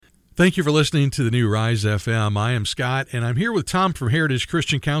Thank you for listening to the new Rise FM. I am Scott, and I'm here with Tom from Heritage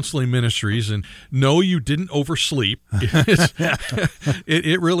Christian Counseling Ministries. And no, you didn't oversleep.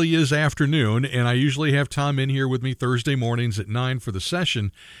 It really is afternoon, and I usually have Tom in here with me Thursday mornings at 9 for the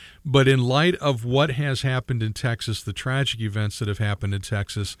session. But in light of what has happened in Texas, the tragic events that have happened in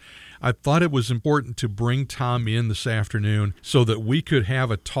Texas, I thought it was important to bring Tom in this afternoon so that we could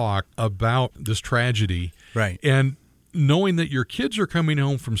have a talk about this tragedy. Right. And knowing that your kids are coming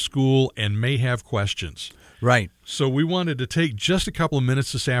home from school and may have questions. Right. So we wanted to take just a couple of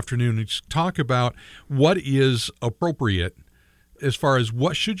minutes this afternoon and talk about what is appropriate as far as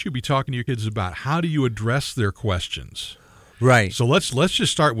what should you be talking to your kids about. How do you address their questions? Right. So let's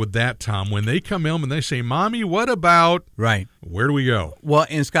just start with that, Tom. When they come home and they say, Mommy, what about? Right. Where do we go? Well,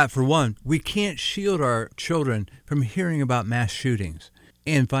 and Scott, for one, we can't shield our children from hearing about mass shootings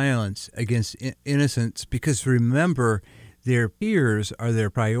and violence against innocents, because remember, their peers are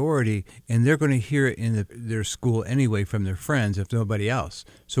their priority, and they're going to hear it in their school anyway from their friends, if nobody else.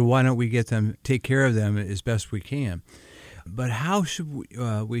 So why don't we get them, take care of them as best we can? But how should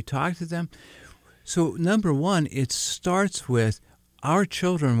we talk to them? So number one, it starts with our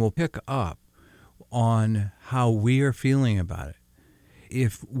children will pick up on how we are feeling about it.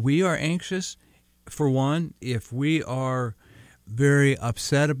 If we are anxious, for one, if we are very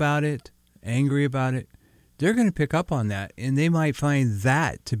upset about it, angry about it, they're going to pick up on that, and they might find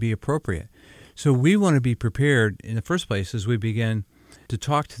that to be appropriate. So we want to be prepared in the first place as we begin to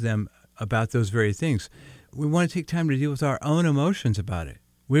talk to them about those very things. We want to take time to deal with our own emotions about it.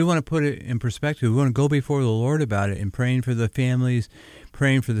 We want to put it in perspective. We want to go before the Lord about it and praying for the families,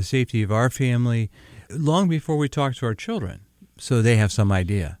 praying for the safety of our family, long before we talk to our children, so they have some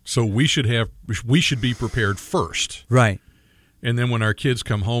idea. So we should be prepared first. Right. And then when our kids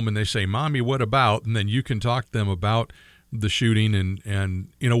come home and they say, Mommy, what about? And then you can talk to them about the shooting and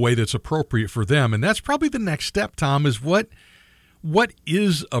in a way that's appropriate for them. And that's probably the next step, Tom, is what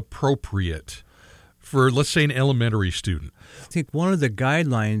is appropriate for, let's say, an elementary student? I think one of the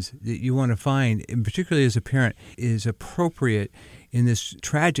guidelines that you want to find, and particularly as a parent, is appropriate in this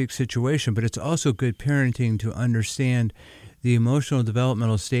tragic situation, but it's also good parenting to understand the emotional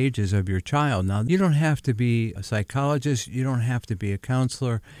developmental stages of your child. Now, you don't have to be a psychologist, you don't have to be a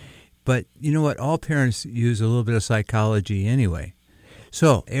counselor, but you know what? All parents use a little bit of psychology anyway.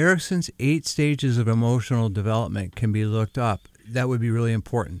 So, Erikson's 8 stages of emotional development can be looked up. That would be really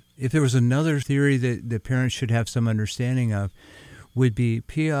important. If there was another theory that the parents should have some understanding of, would be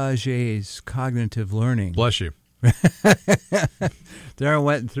Piaget's cognitive learning. Bless you. There I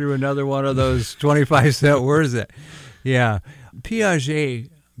went through another one of those 25-cent words. Yeah. Piaget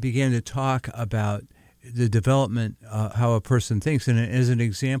began to talk about the development, how a person thinks. And as an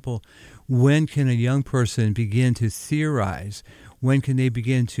example, when can a young person begin to theorize? When can they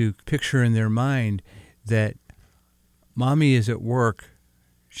begin to picture in their mind that Mommy is at work,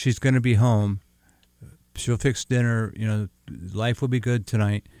 she's going to be home, she'll fix dinner, life will be good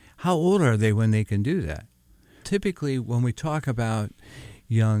tonight. How old are they when they can do that? Typically, when we talk about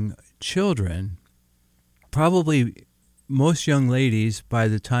young children, probably most young ladies, by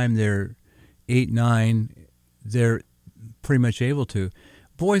the time they're 8, 9, they're pretty much able to.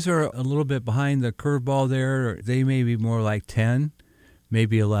 Boys are a little bit behind the curveball there. They may be more like 10,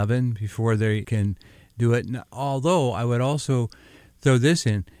 maybe 11 before they can do it. Although I would also throw this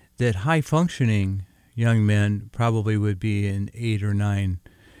in, that high-functioning young men probably would be in 8 or 9,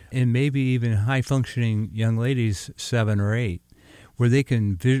 and maybe even high-functioning young ladies 7 or 8, where they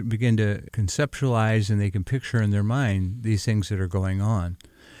can begin to conceptualize and they can picture in their mind these things that are going on.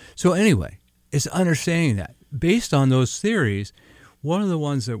 So anyway, it's understanding that. Based on those theories, one of the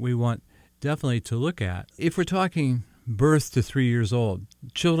ones that we want definitely to look at, if we're talking birth to 3 years old,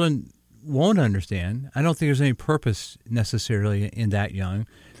 children won't understand. I don't think there's any purpose necessarily in that young.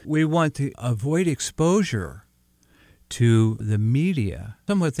 We want to avoid exposure to the media.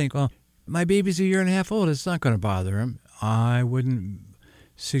 Some would think, well, my baby's 1.5 years old, it's not going to bother him. I wouldn't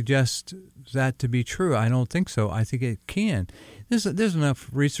suggest that to be true. I don't think so. I think it can. There's enough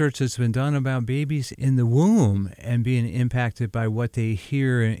research that's been done about babies in the womb and being impacted by what they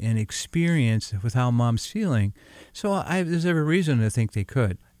hear and experience with how mom's feeling. So there's every reason to think they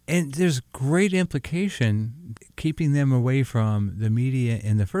could. And there's great implication keeping them away from the media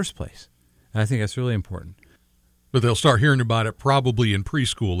in the first place. I think that's really important. But they'll start hearing about it probably in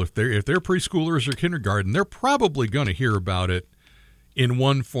preschool. If they're preschoolers or kindergarten, they're probably going to hear about it in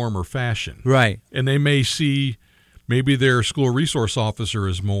one form or fashion. Right. And they may see maybe their school resource officer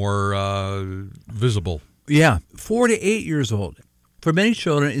is more visible. Yeah, 4 to 8 years old. For many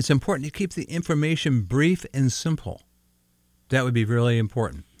children, it's important to keep the information brief and simple. That would be really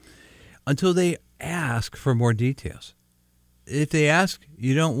important. until they ask for more details. If they ask,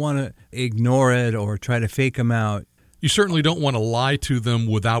 you don't want to ignore it or try to fake them out. You certainly don't want to lie to them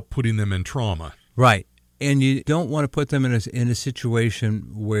without putting them in trauma. Right. And you don't want to put them in a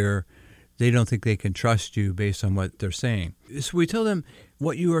situation where they don't think they can trust you based on what they're saying. So we tell them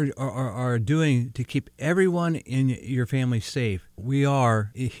what you are doing to keep everyone in your family safe. We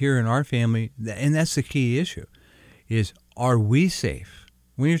are here in our family, and that's the key issue, is are we safe?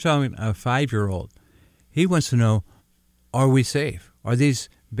 When you're talking a 5-year-old, he wants to know, are we safe? Are these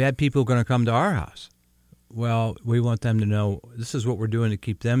bad people going to come to our house? Well, we want them to know this is what we're doing to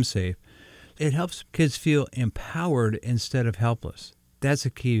keep them safe. It helps kids feel empowered instead of helpless. That's a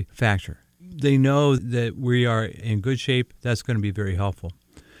key factor. They know that we are in good shape. That's going to be very helpful.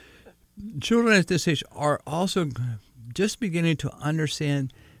 Children at this age are also just beginning to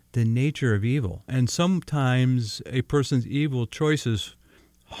understand the nature of evil. And sometimes a person's evil choices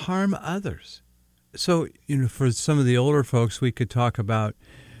harm others. So, for some of the older folks, we could talk about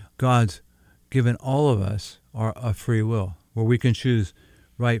God's given all of us a free will, where we can choose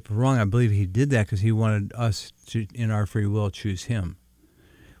right or wrong. I believe he did that because he wanted us to, in our free will, choose him.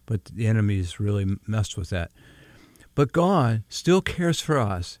 But the enemy's really messed with that. But God still cares for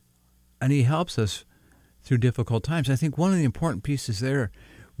us, and he helps us through difficult times. I think one of the important pieces there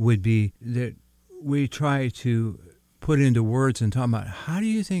would be that we try to put into words and talk about, how do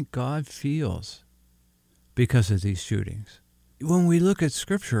you think God feels because of these shootings? When we look at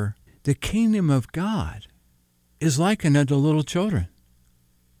Scripture, the kingdom of God is likened unto little children.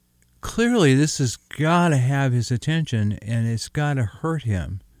 Clearly, this has got to have his attention, and it's got to hurt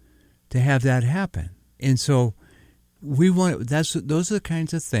him to have that happen. And so those are the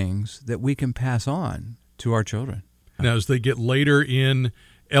kinds of things that we can pass on to our children. Now, as they get later in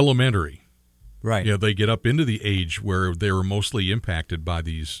elementary, right? They get up into the age where they were mostly impacted by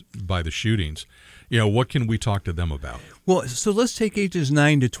the shootings. What can we talk to them about? Well, so let's take ages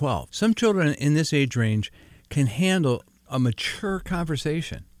 9 to 12. Some children in this age range can handle a mature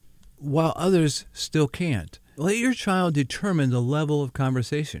conversation, while others still can't. Let your child determine the level of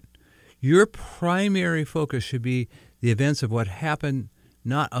conversation. Your primary focus should be the events of what happened,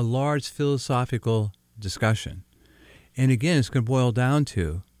 not a large philosophical discussion. And again, it's going to boil down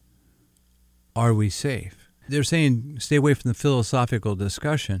to, are we safe? They're saying stay away from the philosophical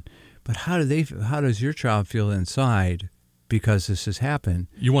discussion, but how does your child feel inside because this has happened?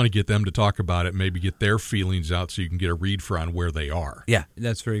 You want to get them to talk about it, maybe get their feelings out so you can get a read for on where they are. Yeah,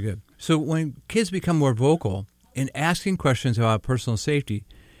 that's very good. So when kids become more vocal in asking questions about personal safety,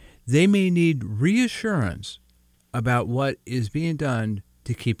 they may need reassurance about what is being done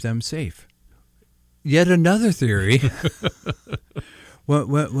to keep them safe. Yet another theory,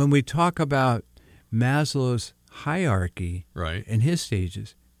 when we talk about Maslow's hierarchy, right, and his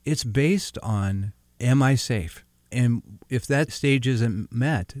stages, it's based on, am I safe? And if that stage isn't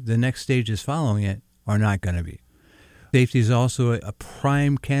met, the next stages following it are not going to be. Safety is also a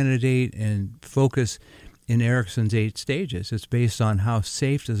prime candidate and focus in Erikson's 8 stages. It's based on how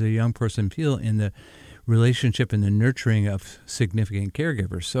safe does a young person feel in the relationship and the nurturing of significant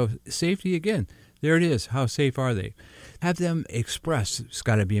caregivers. So safety, again, there it is. How safe are they? Have them express. It's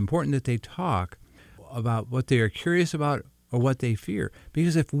got to be important that they talk about what they are curious about or what they fear.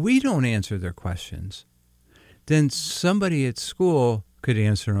 Because if we don't answer their questions, then somebody at school could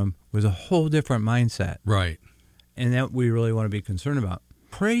answer them with a whole different mindset. Right. And that we really want to be concerned about.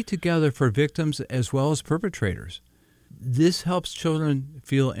 Pray together for victims as well as perpetrators. This helps children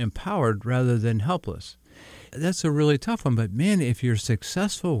feel empowered rather than helpless. That's a really tough one, but man, if you're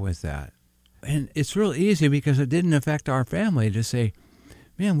successful with that, and it's real easy because it didn't affect our family to say,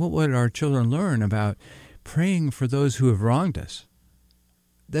 man, what would our children learn about praying for those who have wronged us?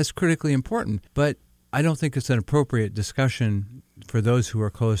 That's critically important, but I don't think it's an appropriate discussion for those who are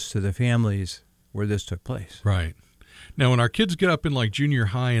close to the families where this took place. Right. Now, when our kids get up in like junior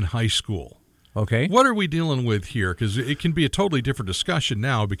high and high school, okay, what are we dealing with here? Because it can be a totally different discussion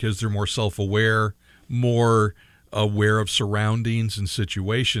now because they're more self-aware, more aware of surroundings and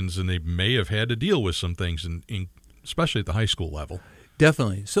situations, and they may have had to deal with some things, especially at the high school level.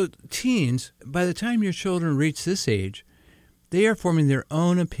 Definitely. So teens, by the time your children reach this age, they are forming their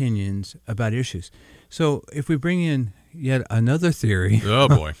own opinions about issues. So if we bring in yet another theory. Oh,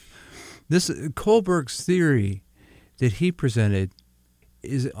 boy. This Kohlberg's theory that he presented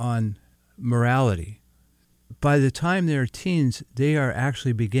is on morality. By the time they're teens, they are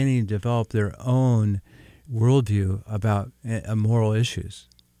actually beginning to develop their own worldview about moral issues.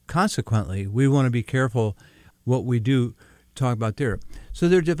 Consequently, we want to be careful what we do talk about there. So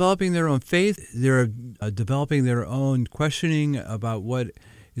they're developing their own faith. They're developing their own questioning about what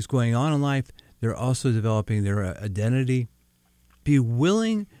is going on in life. They're also developing their identity. Be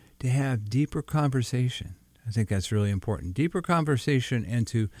willing to have deeper conversation. I think that's really important. Deeper conversation, and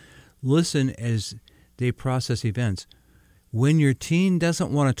to listen as they process events. When your teen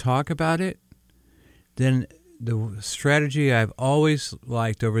doesn't want to talk about it, then the strategy I've always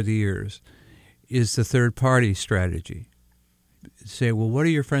liked over the years is the third-party strategy. Say, well, what are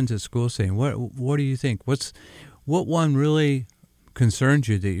your friends at school saying? What do you think? What one really concerns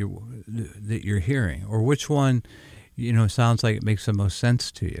you that you're hearing, or which one sounds like it makes the most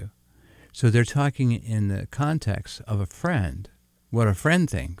sense to you? So they're talking in the context of a friend, what a friend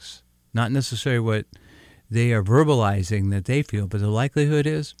thinks, not necessarily what they are verbalizing that they feel, but the likelihood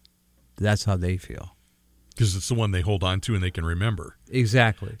is that's how they feel. Because it's the one they hold on to and they can remember.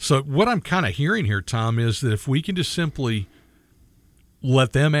 Exactly. So what I'm kind of hearing here, Tom, is that if we can just simply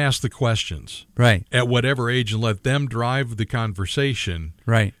let them ask the questions, right, at whatever age, and let them drive the conversation,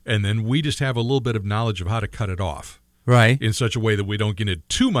 right, and then we just have a little bit of knowledge of how to cut it off, right, in such a way that we don't get into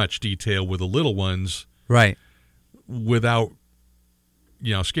too much detail with the little ones, right, without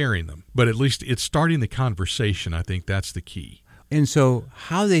scaring them. But at least it's starting the conversation. I think that's the key. And so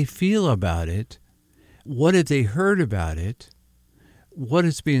how they feel about it, what have they heard about it, what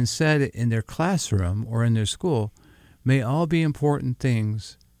is being said in their classroom or in their school, may all be important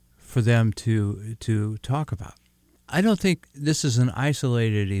things for them to talk about. I don't think this is an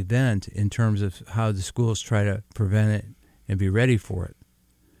isolated event in terms of how the schools try to prevent it and be ready for it.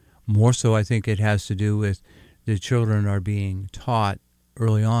 More so, I think it has to do with the children are being taught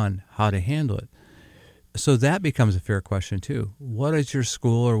early on how to handle it. So that becomes a fair question, too. What is your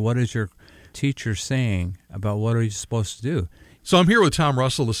school or what is your teacher saying about what are you supposed to do? So I'm here with Tom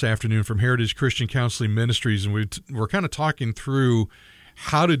Russell this afternoon from Heritage Christian Counseling Ministries, and we're kind of talking through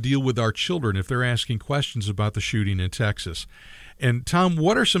how to deal with our children if they're asking questions about the shooting in Texas. And Tom,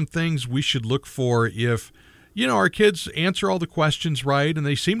 what are some things we should look for if, our kids answer all the questions right and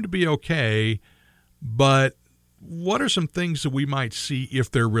they seem to be okay, but what are some things that we might see if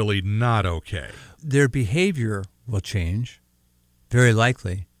they're really not okay? Their behavior will change, very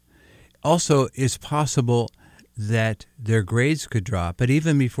likely. Also, it's possible that their grades could drop, but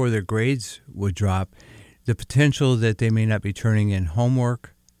even before their grades would drop, the potential that they may not be turning in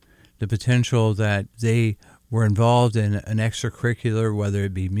homework, the potential that they were involved in an extracurricular, whether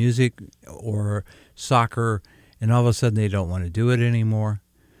it be music or soccer, and all of a sudden they don't want to do it anymore.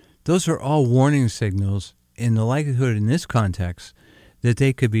 Those are all warning signals in the likelihood in this context that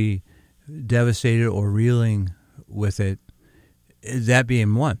they could be devastated or reeling with it, that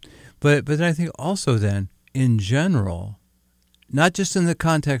being one. But I think also then, in general, not just in the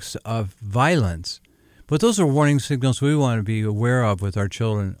context of violence, but those are warning signals we want to be aware of with our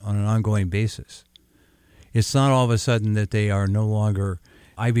children on an ongoing basis. It's not all of a sudden that they are no longer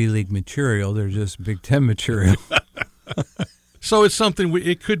Ivy League material, they're just Big Ten material. So it's something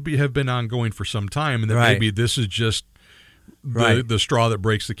it could have been ongoing for some time, and that right. maybe this is just the straw that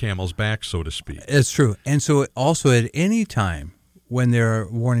breaks the camel's back, so to speak. It's true. And so also at any time when there are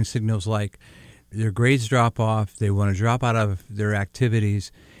warning signals like their grades drop off, they want to drop out of their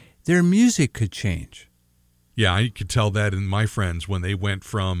activities, their music could change. Yeah, I could tell that in my friends when they went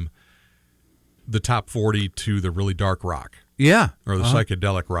from the top 40 to the really dark rock. Yeah. Or the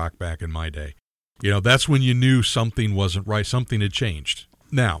psychedelic rock back in my day. That's when you knew something wasn't right, something had changed.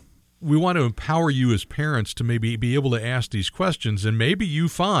 Now, we want to empower you as parents to maybe be able to ask these questions, and maybe you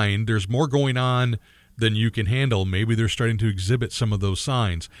find there's more going on than you can handle. Maybe they're starting to exhibit some of those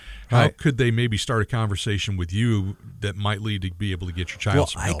signs. How could they maybe start a conversation with you that might lead to be able to get your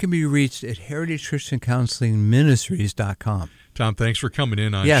child some help? I can be reached at heritagechristiancounselingministries.com. Tom, thanks for coming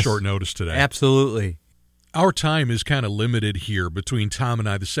in on short notice today. Absolutely. Our time is kind of limited here between Tom and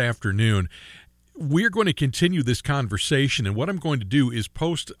I this afternoon. We're going to continue this conversation, and what I'm going to do is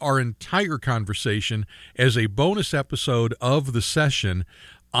post our entire conversation as a bonus episode of the session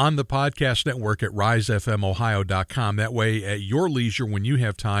on the podcast network at risefmohio.com. That way, at your leisure, when you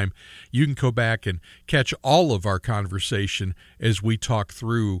have time, you can go back and catch all of our conversation as we talk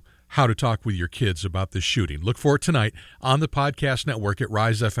through how to talk with your kids about this shooting. Look for it tonight on the podcast network at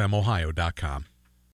risefmohio.com.